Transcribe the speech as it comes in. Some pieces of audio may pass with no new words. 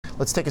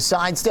Let's take a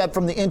sidestep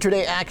from the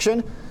intraday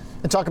action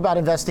and talk about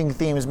investing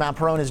themes. Matt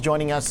Perrone is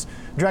joining us,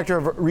 Director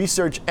of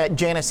Research at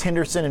Janus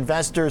Henderson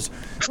Investors.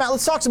 Matt,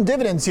 let's talk some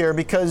dividends here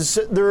because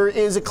there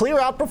is a clear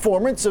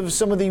outperformance of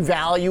some of the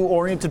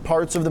value-oriented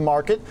parts of the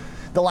market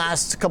the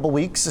last couple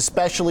weeks,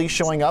 especially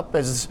showing up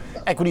as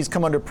equities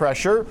come under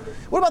pressure.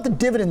 What about the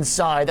dividend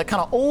side, that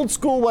kind of old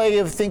school way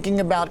of thinking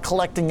about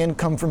collecting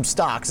income from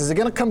stocks? Is it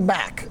going to come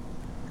back?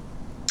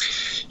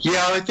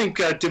 Yeah, I think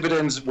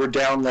dividends were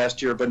down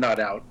last year, but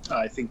not out.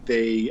 I think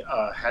they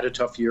had a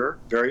tough year.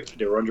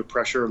 They were under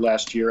pressure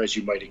last year, as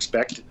you might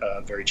expect.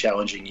 A very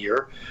challenging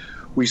year.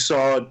 We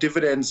saw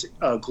dividends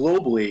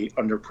globally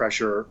under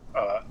pressure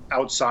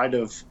outside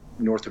of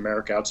North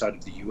America, outside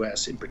of the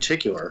U.S. in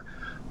particular.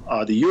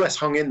 The U.S.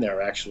 hung in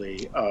there,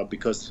 actually,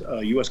 because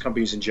U.S.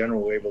 companies in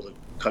general were able to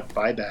cut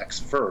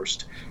buybacks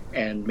first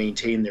and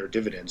maintain their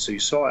dividends. So you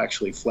saw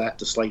actually flat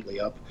to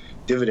slightly up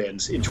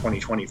dividends in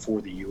 2020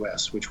 for the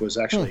U.S., which was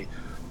actually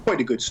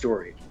quite a good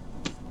story.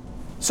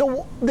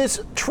 So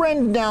this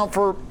trend now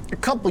for a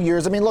couple of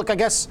years, I mean, look, I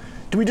guess,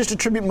 do we just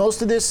attribute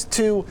most of this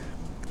to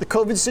the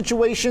COVID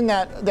situation,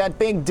 that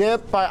big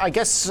dip? I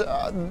guess,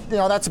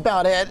 that's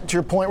about it. To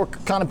your point, we're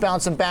kind of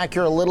bouncing back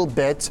here a little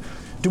bit.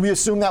 Do we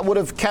assume that would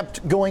have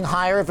kept going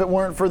higher if it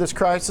weren't for this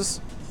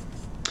crisis?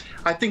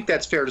 I think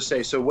that's fair to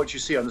say. So what you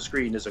see on the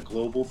screen is a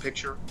global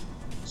picture,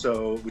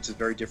 which is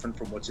very different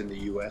from what's in the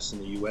U.S. In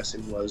the U.S.,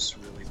 it was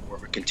really more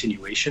of a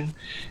continuation.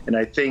 And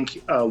I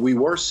think we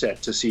were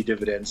set to see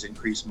dividends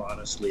increase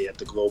modestly at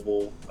the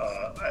global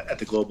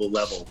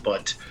level.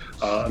 But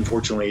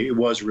unfortunately, it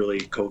was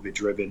really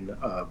COVID-driven.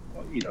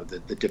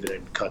 The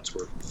dividend cuts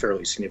were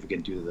fairly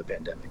significant due to the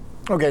pandemic.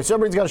 Okay, so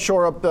everybody's got to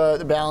shore up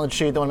the balance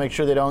sheet. They want to make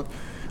sure they don't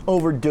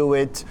overdo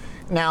it.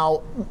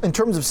 Now, in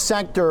terms of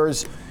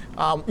sectors,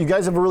 you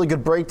guys have a really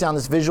good breakdown,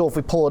 this visual, if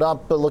we pull it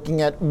up, but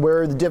looking at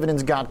where the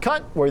dividends got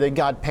cut, where they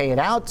got paid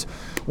out.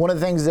 One of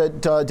the things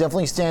that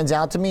definitely stands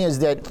out to me is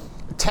that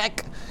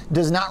tech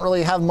does not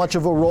really have much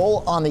of a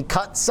role on the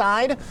cut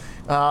side,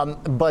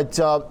 but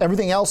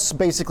everything else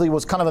basically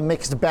was kind of a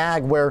mixed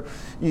bag where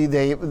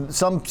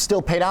some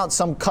still paid out,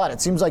 some cut.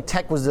 It seems like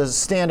tech was the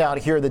standout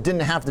here that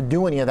didn't have to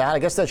do any of that. I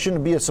guess that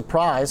shouldn't be a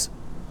surprise.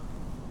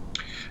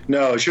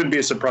 No, it shouldn't be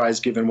a surprise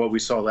given what we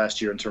saw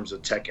last year in terms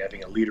of tech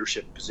having a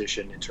leadership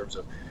position in terms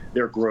of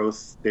their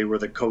growth. They were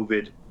the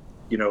COVID,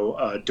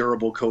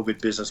 durable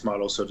COVID business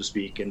model, so to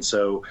speak. And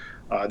so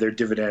their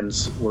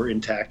dividends were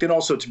intact. And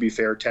also, to be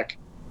fair, tech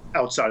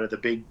outside of the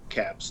big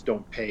caps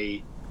don't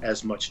pay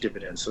as much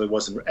dividends. So there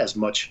wasn't as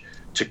much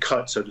to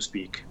cut, so to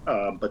speak.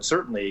 But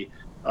certainly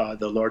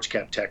the large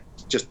cap tech,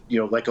 just,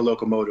 like a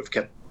locomotive,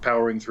 kept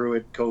powering through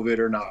it, COVID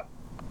or not.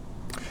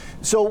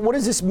 So what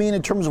does this mean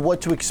in terms of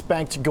what to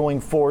expect going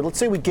forward? Let's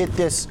say we get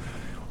this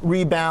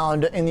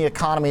rebound in the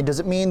economy. Does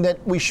it mean that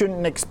we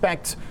shouldn't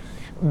expect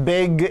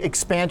big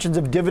expansions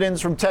of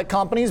dividends from tech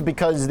companies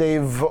because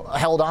they've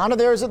held on to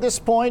theirs at this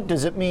point?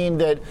 Does it mean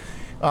that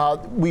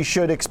we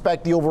should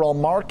expect the overall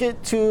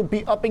market to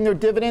be upping their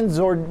dividends?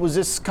 Or was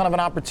this kind of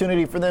an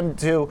opportunity for them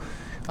to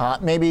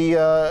maybe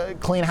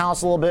clean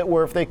house a little bit,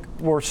 where if they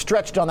were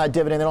stretched on that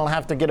dividend, they don't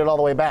have to get it all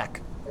the way back?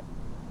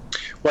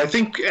 Well, I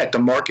think at the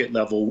market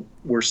level,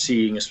 we're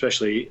seeing,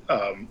 especially,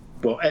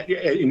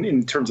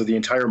 in terms of the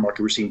entire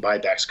market, we're seeing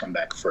buybacks come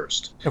back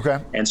first. Okay.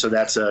 And so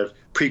that's a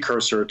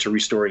precursor to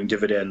restoring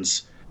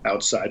dividends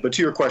outside. But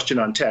to your question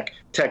on tech,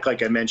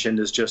 like I mentioned,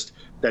 is just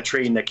that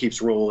train that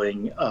keeps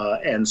rolling.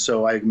 And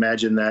so I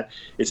imagine that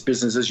it's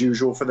business as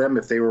usual for them.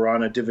 If they were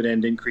on a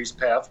dividend increase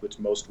path, which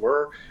most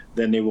were,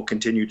 then they will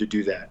continue to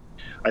do that.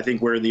 I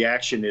think where the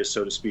action is,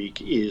 so to speak,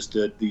 is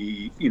that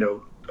the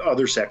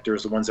other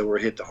sectors, the ones that were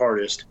hit the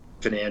hardest,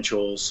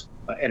 financials,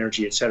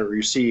 energy, et cetera,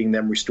 you're seeing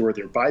them restore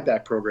their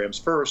buyback programs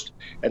first,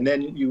 and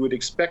then you would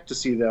expect to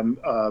see them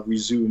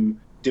resume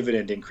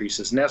dividend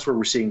increases. And that's where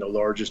we're seeing the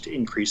largest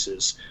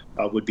increases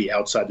would be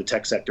outside the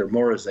tech sector,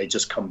 more as they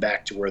just come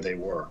back to where they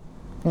were.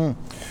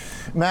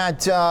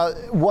 Matt,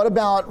 what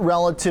about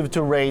relative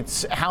to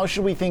rates? How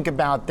should we think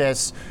about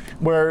this,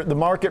 where the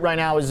market right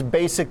now is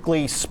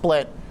basically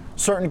split?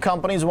 Certain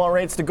companies want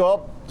rates to go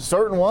up,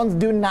 certain ones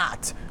do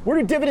not. Where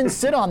do dividends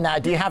sit on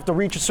that? Do you have to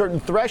reach a certain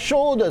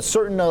threshold, a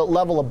certain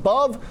level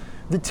above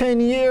the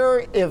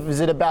 10-year?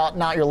 Is it about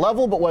not your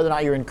level, but whether or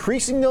not you're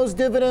increasing those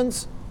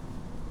dividends?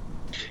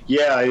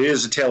 Yeah, it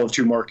is a tale of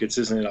two markets,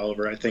 isn't it,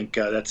 Oliver? I think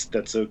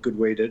that's a good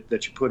way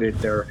that you put it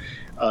there.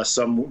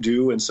 Some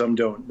do and some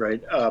don't,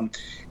 right?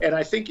 And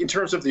I think in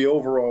terms of the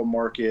overall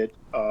market,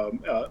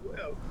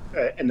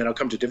 and then I'll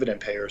come to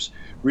dividend payers,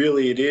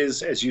 really it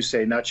is, as you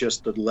say, not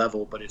just the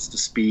level, but it's the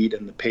speed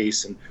and the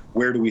pace and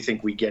where do we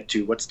think we get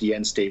to, what's the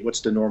end state, what's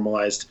the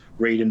normalized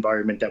rate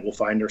environment that we'll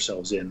find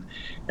ourselves in.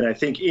 And I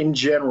think in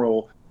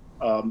general,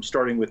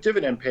 starting with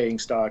dividend paying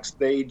stocks,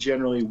 they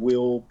generally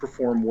will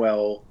perform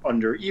well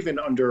even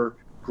under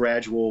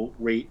gradual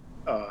rate,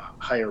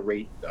 higher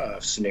rate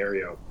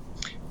scenario.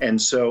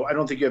 And so I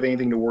don't think you have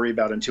anything to worry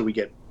about until we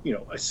get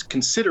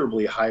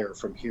considerably higher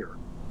from here.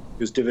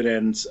 Because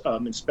dividends,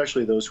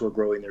 especially those who are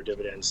growing their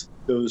dividends,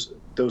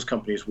 those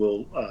companies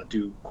will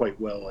do quite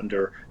well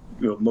under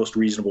most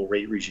reasonable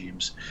rate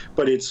regimes.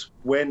 But it's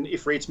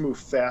if rates move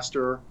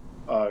faster,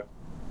 a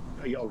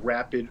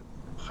rapid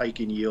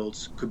hike in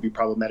yields could be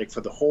problematic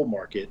for the whole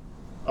market.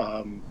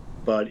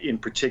 But in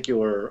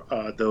particular,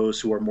 those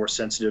who are more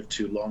sensitive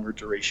to longer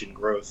duration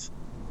growth,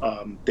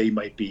 they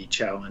might be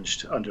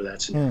challenged under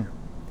that scenario.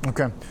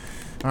 Okay.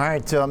 All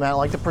right, Matt, I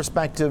like the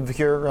perspective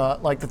here,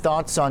 like the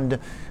thoughts on the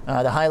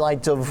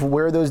highlight of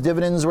where those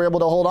dividends were able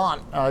to hold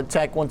on.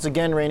 Tech, once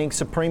again, reigning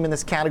supreme in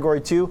this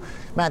category, too.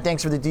 Matt,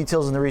 thanks for the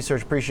details and the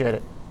research. Appreciate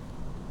it.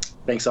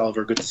 Thanks,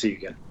 Oliver. Good to see you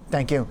again.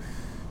 Thank you.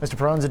 Mr.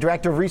 Perrone is the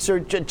Director of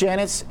Research at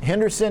Janus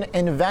Henderson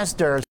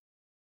Investors.